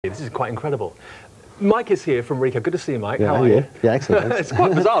This is quite incredible. Mike is here from Ricoh. Good to see you, Mike. Yeah, how are you? Yeah, excellent. It's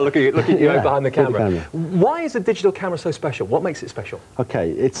quite bizarre looking at you yeah, behind the camera. camera. Why is the digital camera so special? What makes it special? Okay,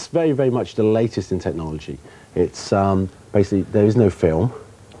 it's very, very much the latest in technology. It's basically, there is no film.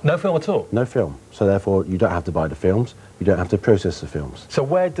 No film at all? No film. So therefore, you don't have to buy the films. You don't have to process the films. So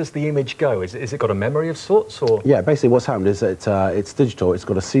where does the image go? Is it got a memory of sorts? Or? Yeah, basically what's happened is that it's digital. It's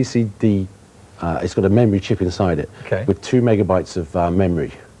got a CCD, it's got a memory chip inside it with 2 megabytes of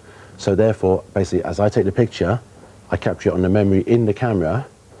memory. So therefore, basically, as I take the picture, I capture it on the memory in the camera,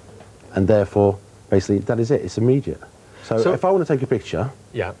 and therefore, basically, that is it. It's immediate. So if I want to take a picture,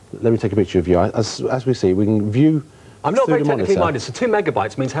 let me take a picture of you. As we see, we can view. I'm not very technically minded, so 2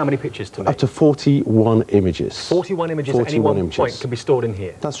 megabytes means how many pictures to me? Up to 41 images. 41 images at any one point can be stored in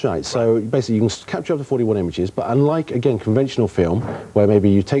here? That's right. So basically you can capture up to 41 images, but unlike, again, conventional film, where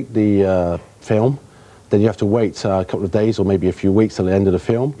maybe you take the film, then you have to wait a couple of days or maybe a few weeks till the end of the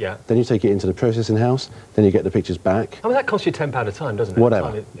film. Yeah. Then you take it into the processing house, then you get the pictures back. I mean, that costs you £10 a time, doesn't it?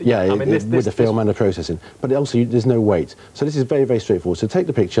 Whatever. Yeah, I mean, with the film and the processing. But also, there's no wait. So this is very, very straightforward. So take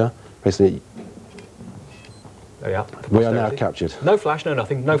the picture, basically. There we are. We are now captured. No flash, no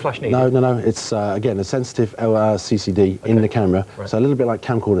nothing, no flash needed. No. It's, again, a sensitive CCD in the camera. Right. So a little bit like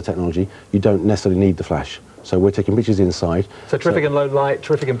camcorder technology, you don't necessarily need the flash. So we're taking pictures inside. So terrific in low light,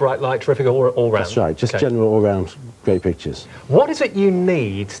 terrific in bright light, terrific all round. That's right, just general all-round great pictures. What is it you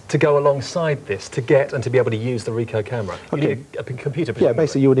need to go alongside this to get and to be able to use the Ricoh camera? You need a computer, presumably. Yeah,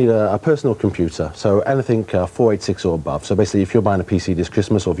 basically you would need a personal computer, so anything 486 or above. So basically if you're buying a PC this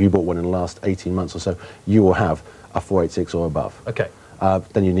Christmas, or if you bought one in the last 18 months or so, you will have a 486 or above. Okay.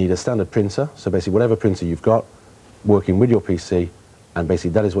 Then you need a standard printer, so basically whatever printer you've got, working with your PC, and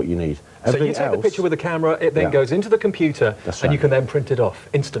basically that is what you need. So you take the picture with the camera, it then goes into the computer, and you can then print it off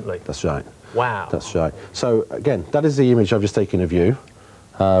instantly. That's right. Wow. That's right. So again, that is the image I've just taken of you.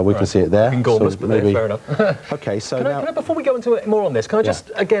 We can see it there. Gormless, but maybe... fair enough. Okay, so can I, before we go into it more on this, can I just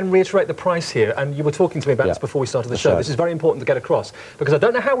again reiterate the price here? And you were talking to me about this before we started the show. Right. This is very important to get across, because I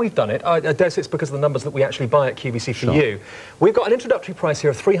don't know how we've done it. I guess it's because of the numbers that we actually buy at QVC for you. We've got an introductory price here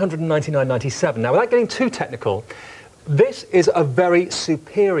of $399.97. Now, without getting too technical, this is a very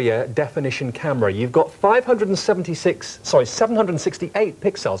superior definition camera. You've got 768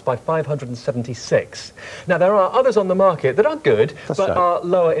 pixels by 576. Now, there are others on the market that are good, but are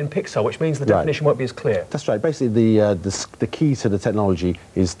lower in pixel, which means the definition won't be as clear. That's right. Basically, the key to the technology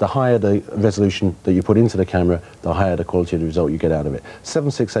is the higher the resolution that you put into the camera, the higher the quality of the result you get out of it.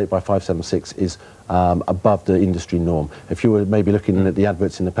 768 by 576 is above the industry norm. If you were maybe looking at the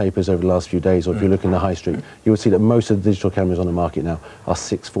adverts in the papers over the last few days, or if you're looking at the high street, you would see that most of the digital cameras on the market now are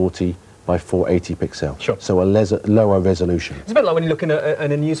 640 by 480 pixel. Sure. So a lower resolution. It's a bit like when you look in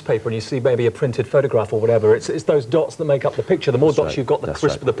a newspaper and you see maybe a printed photograph or whatever. It's those dots that make up the picture. The more dots you've got, the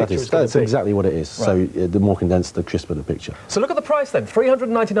crisper the picture is going to be. That's exactly what it is. So the more condensed, the crisper the picture. So look at the price then,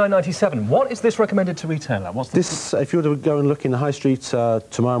 $399.97. What is this recommended to retail at? What's this? If you were to go and look in the high street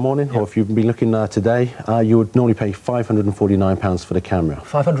tomorrow morning, or if you've been looking today, you would normally pay £549 for the camera.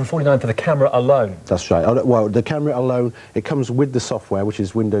 $549 for the camera alone? That's right. Well, the camera alone, it comes with the software, which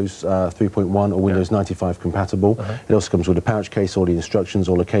is Windows 3.1 or Windows 95 compatible. It also comes with a pouch case, all the instructions,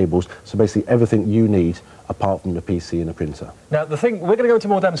 all the cables. So basically everything you need apart from the PC and the printer. Now, the thing, we're going to go into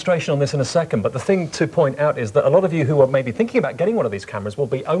more demonstration on this in a second, but the thing to point out is that a lot of you who are maybe thinking about getting one of these cameras will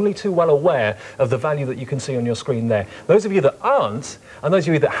be only too well aware of the value that you can see on your screen there. Those of you that aren't, and those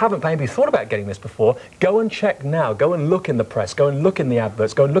of you that haven't maybe thought about getting this before, go and check now. Go and look in the press, go and look in the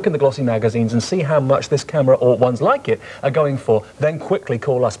adverts, go and look in the glossy magazines and see how much this camera or ones like it are going for. Then quickly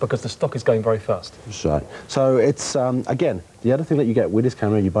call us, because the stock is going very fast. That's right. So it's, again, the other thing that you get with this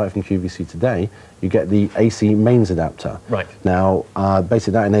camera, you buy it from QVC today, you get the AC mains adapter. Right. Now,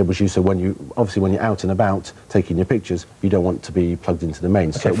 basically that enables you, so when you're out and about taking your pictures, you don't want to be plugged into the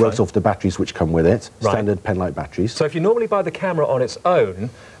mains. Okay, so it works off the batteries which come with it, standard pen-like batteries. So if you normally buy the camera on its own,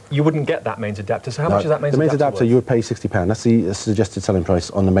 you wouldn't get that mains adapter. So how much is that mains adapter? The mains adapter, you would pay £60. That's the suggested selling price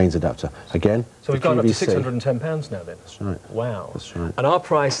on the mains adapter. Again, so we've gone up to £610 now then? That's right. Wow. That's right. And our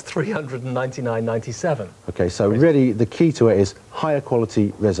price, $399.97. Okay, so really the key to it is higher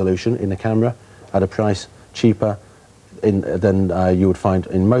quality resolution in the camera at a price cheaper than you would find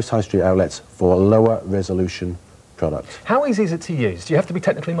in most high street outlets for a lower resolution product. How easy is it to use? Do you have to be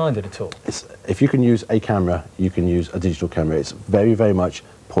technically minded at all? If you can use a camera, you can use a digital camera. It's very, very much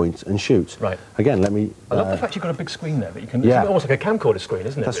point and shoot. Right. Again, let me... I love the fact you've got a big screen there that you can... It's almost like a camcorder screen,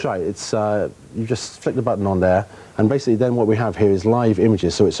 isn't it? That's right. It's, you just flick the button on there, and basically then what we have here is live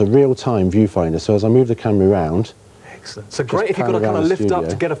images, so it's a real-time viewfinder. So as I move the camera around, Excellent. So great if you've got to kind of lift up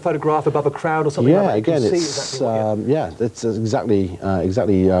to get a photograph above a crowd or something yeah, like that. Again, that's exactly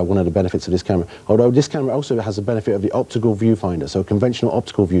one of the benefits of this camera. Although this camera also has the benefit of the optical viewfinder, so a conventional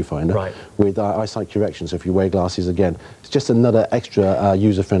optical viewfinder with eyesight correction. So if you wear glasses, again, it's just another extra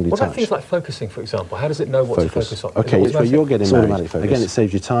user-friendly touch. What about things like focusing, for example? How does it know what to focus on? Okay, so you're getting automatic focus. Again, it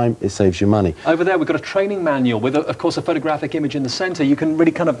saves you time, it saves you money. Over there, we've got a training manual with, of course, a photographic image in the centre. You can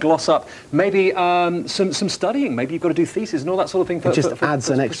really kind of gloss up maybe some studying. Maybe you've got to do thesis and all that sort of thing. It just adds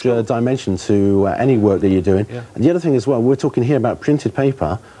an extra dimension to any work that you're doing. Yeah. And the other thing as well, we're talking here about printed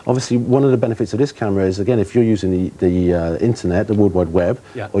paper. Obviously, one of the benefits of this camera is, again, if you're using the internet, the World Wide Web,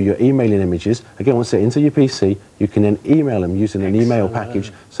 or you're emailing images, again, once they're into your PC, you can then email them using an email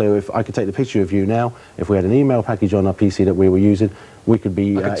package. So if I could take the picture of you now, if we had an email package on our PC that we were using, we could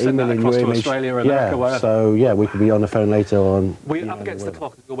be emailing your image. Australia, America, so yeah, we could be on the phone later on. We're up against the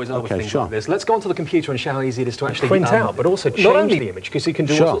clock. There's always another thing like this. Let's go onto the computer and show how easy it is to actually print out, but also change the image, because you can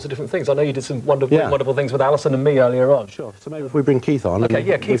do all sorts of different things. I know you did some wonderful things with Alison and me earlier on. Sure. So maybe if we bring Keith on. Okay,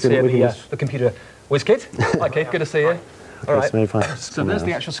 yeah, Keith's here, the computer whiz kid. Hi, Keith. Good to see you. All right. So there's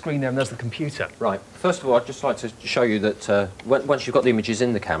the actual screen there, and there's the computer. Right. First of all, I'd just like to show you that once you've got the images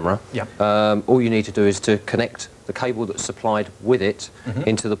in the camera, all you need to do is to connect the cable that's supplied with it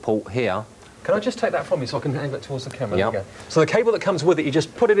into the port here. Can I just take that from you so I can hang it towards the camera? Yeah. So the cable that comes with it, you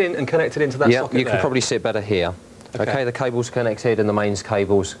just put it in and connect it into that socket you can probably see it better here. Okay, the cable's connected and the mains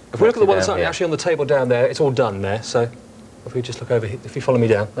cable's If we look at the one that's actually on the table down there, it's all done there, so... If we just look over here, if you follow me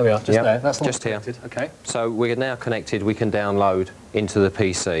down, there we are, just there. That's the just here. Okay. So we're now connected, we can download into the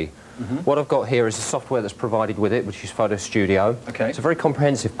PC. What I've got here is the software that's provided with it, which is Photo Studio. Okay. It's a very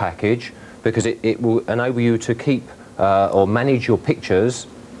comprehensive package because it will enable you to keep or manage your pictures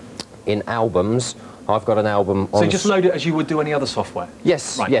in albums. I've got an album on... So you just load it as you would do any other software?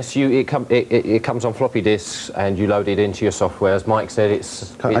 Yes, yes. It comes on floppy disks and you load it into your software. As Mike said, it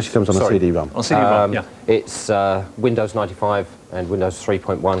actually comes on a CD-ROM. On CD-ROM, yeah. It's Windows 95 and Windows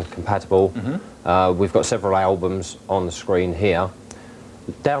 3.1 compatible. We've got several albums on the screen here.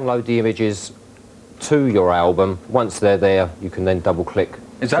 Download the images to your album. Once they're there, you can then double-click.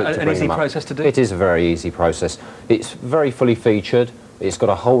 Is that an easy process to do? It is a very easy process. It's very fully featured. It's got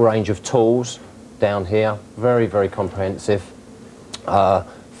a whole range of tools down here, very, very comprehensive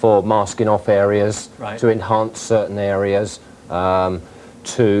for masking off areas, to enhance certain areas,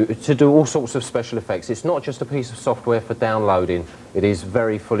 to do all sorts of special effects. It's not just a piece of software for downloading, it is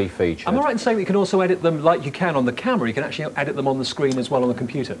very fully featured. Am I right in saying that you can also edit them like you can on the camera? You can actually edit them on the screen as well on the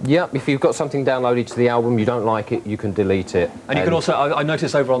computer? Yeah, if you've got something downloaded to the album, you don't like it, you can delete it. And you can also, I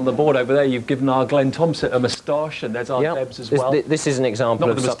noticed over on the board over there, you've given our Glenn Thompson a moustache, and there's our Debs as well. This is an example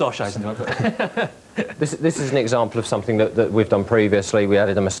of... Not the moustache, This is an example of something that we've done previously. We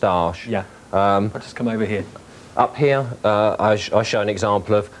added a moustache. Yeah. I'll just come over here. Up here, I show an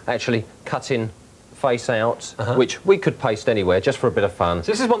example of actually cutting face out, which we could paste anywhere just for a bit of fun.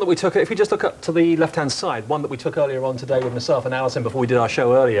 So this is one that we took, if you just look up to the left-hand side, one that we took earlier on today with myself and Alison before we did our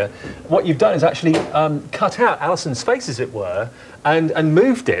show earlier. What you've done is actually cut out Alison's face, as it were, and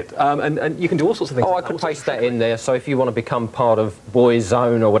moved it, and you can do all sorts of things. Oh, I could paste that in there, so if you want to become part of Boys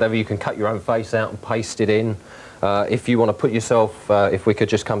Zone or whatever, you can cut your own face out and paste it in. If you want to put yourself, if we could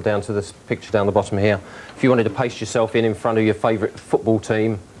just come down to this picture down the bottom here, if you wanted to paste yourself in front of your favourite football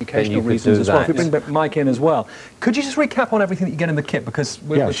team, then you could do that. If we bring Mike in as well. Could you just recap on everything that you get in the kit? Because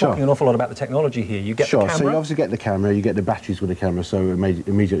we're talking an awful lot about the technology here. You get the camera. So you obviously get the camera, you get the batteries with the camera, so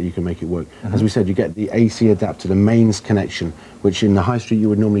immediately you can make it work. As we said, you get the AC adapter, the mains connection, which in the high street you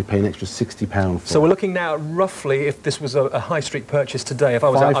would normally pay an extra £60 for. So we're looking now at roughly, if this was a high street purchase today, if I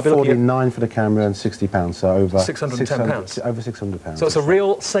was out, I'd be looking at £549 for the camera and £60, so over £610. Over £600. So it's a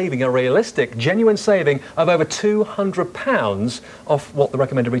real saving, a realistic, genuine saving of over £200 off what the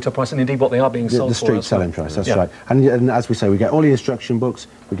recommended retail price and indeed what they are being sold for. The street selling price, that's right. And as we say, we get all the instruction books,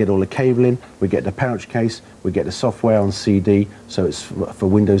 we get all the cabling, we get the pouch case, we get the software on CD, so it's for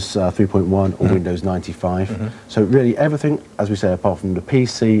Windows 3.1 or Windows 95. So really everything, as we say, apart from the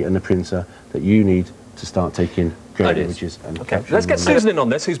PC and the printer that you need to start taking great images. And let's get Susan in on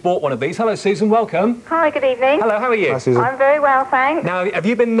this, who's bought one of these. Hello, Susan, welcome. Hi, good evening. Hello, how are you? Hi, Susan. I'm very well, thanks. Now, have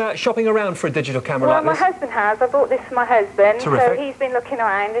you been shopping around for a digital camera like this? Well, my husband has. I bought this for my husband. Terrific. So he's been looking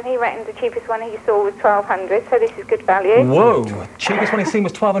around and he reckoned the cheapest one he saw was £1,200, so this is good value. Whoa, cheapest one he's seen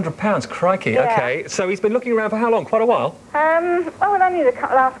was £1,200, crikey. Yeah. Okay, so he's been looking around for how long? Quite a while? Well, only the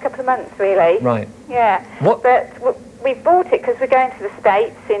last couple of months, really. Right. Yeah. What? But we bought it because we're going to the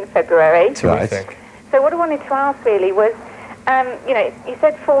States in February. Terrific. So what I wanted to ask really was, you know, you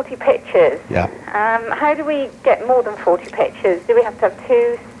said 40 pictures. Yeah. How do we get more than 40 pictures? Do we have to have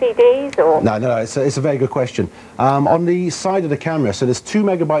 2 CDs or? No, it's a very good question. On the side of the camera, so there's 2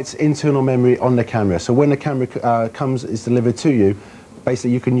 megabytes internal memory on the camera. So when the camera is delivered to you,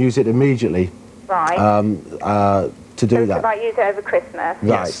 basically you can use it immediately. Right. To do that. So I use it over Christmas. Right.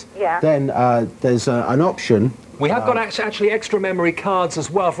 Yes. Yeah. Then there's an option. We have got actually extra memory cards as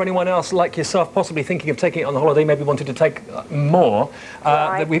well for anyone else like yourself possibly thinking of taking it on the holiday, maybe wanted to take more.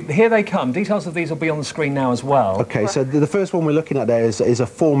 Right. Here they come. Details of these will be on the screen now as well. Okay, so the first one we're looking at there is a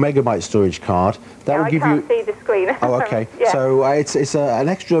 4 megabyte storage card. That will give you. I can't see the screen. Oh, okay. Yeah. So it's an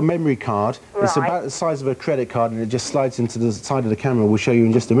extra memory card. Right. It's about the size of a credit card, and it just slides into the side of the camera. We'll show you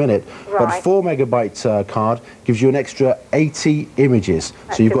in just a minute. Right. But 4 megabyte card gives you an extra 80 images.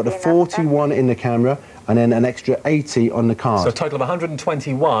 That so you've should got the be enough, 41 in the camera, and then an extra 80 on the card. So a total of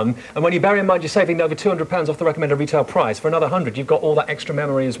 121. And when you bear in mind you're saving over £200 off the recommended retail price, for another 100 you've got all that extra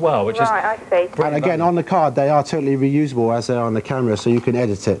memory as well, which right, is... I see. And again, on the card, they are totally reusable as they are on the camera, so you can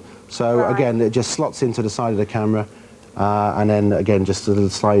edit it. So Right. again, it just slots into the side of the camera, and then again, just a little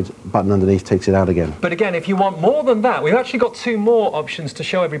slide button underneath takes it out again. But again, if you want more than that, we've actually got 2 more options to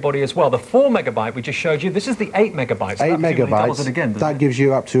show everybody as well. The 4 megabyte we just showed you, this is the 8 megabytes. So 8 that presumably doubles megabytes, it again, that gives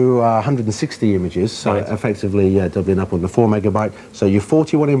you up to 160 images, so Right. effectively doubling up on the 4 megabyte. So you're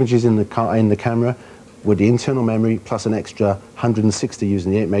 41 images in the camera with the internal memory plus an extra 160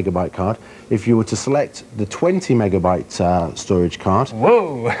 using the 8 megabyte card. If you were to select the 20 megabyte storage card,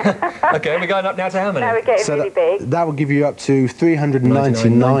 Whoa! Okay, we're going up now to how many? Now we're getting really big. that will give you up to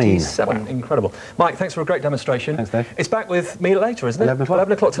 399. 97. Incredible. Mike, thanks for a great demonstration. Thanks, Dave. It's back with me later, isn't it? 11 o'clock.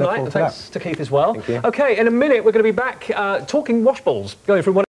 11 o'clock Look tonight. forward to Thanks to Keith as well. Thank you. Okay, in a minute we're going to be back talking washballs, going through one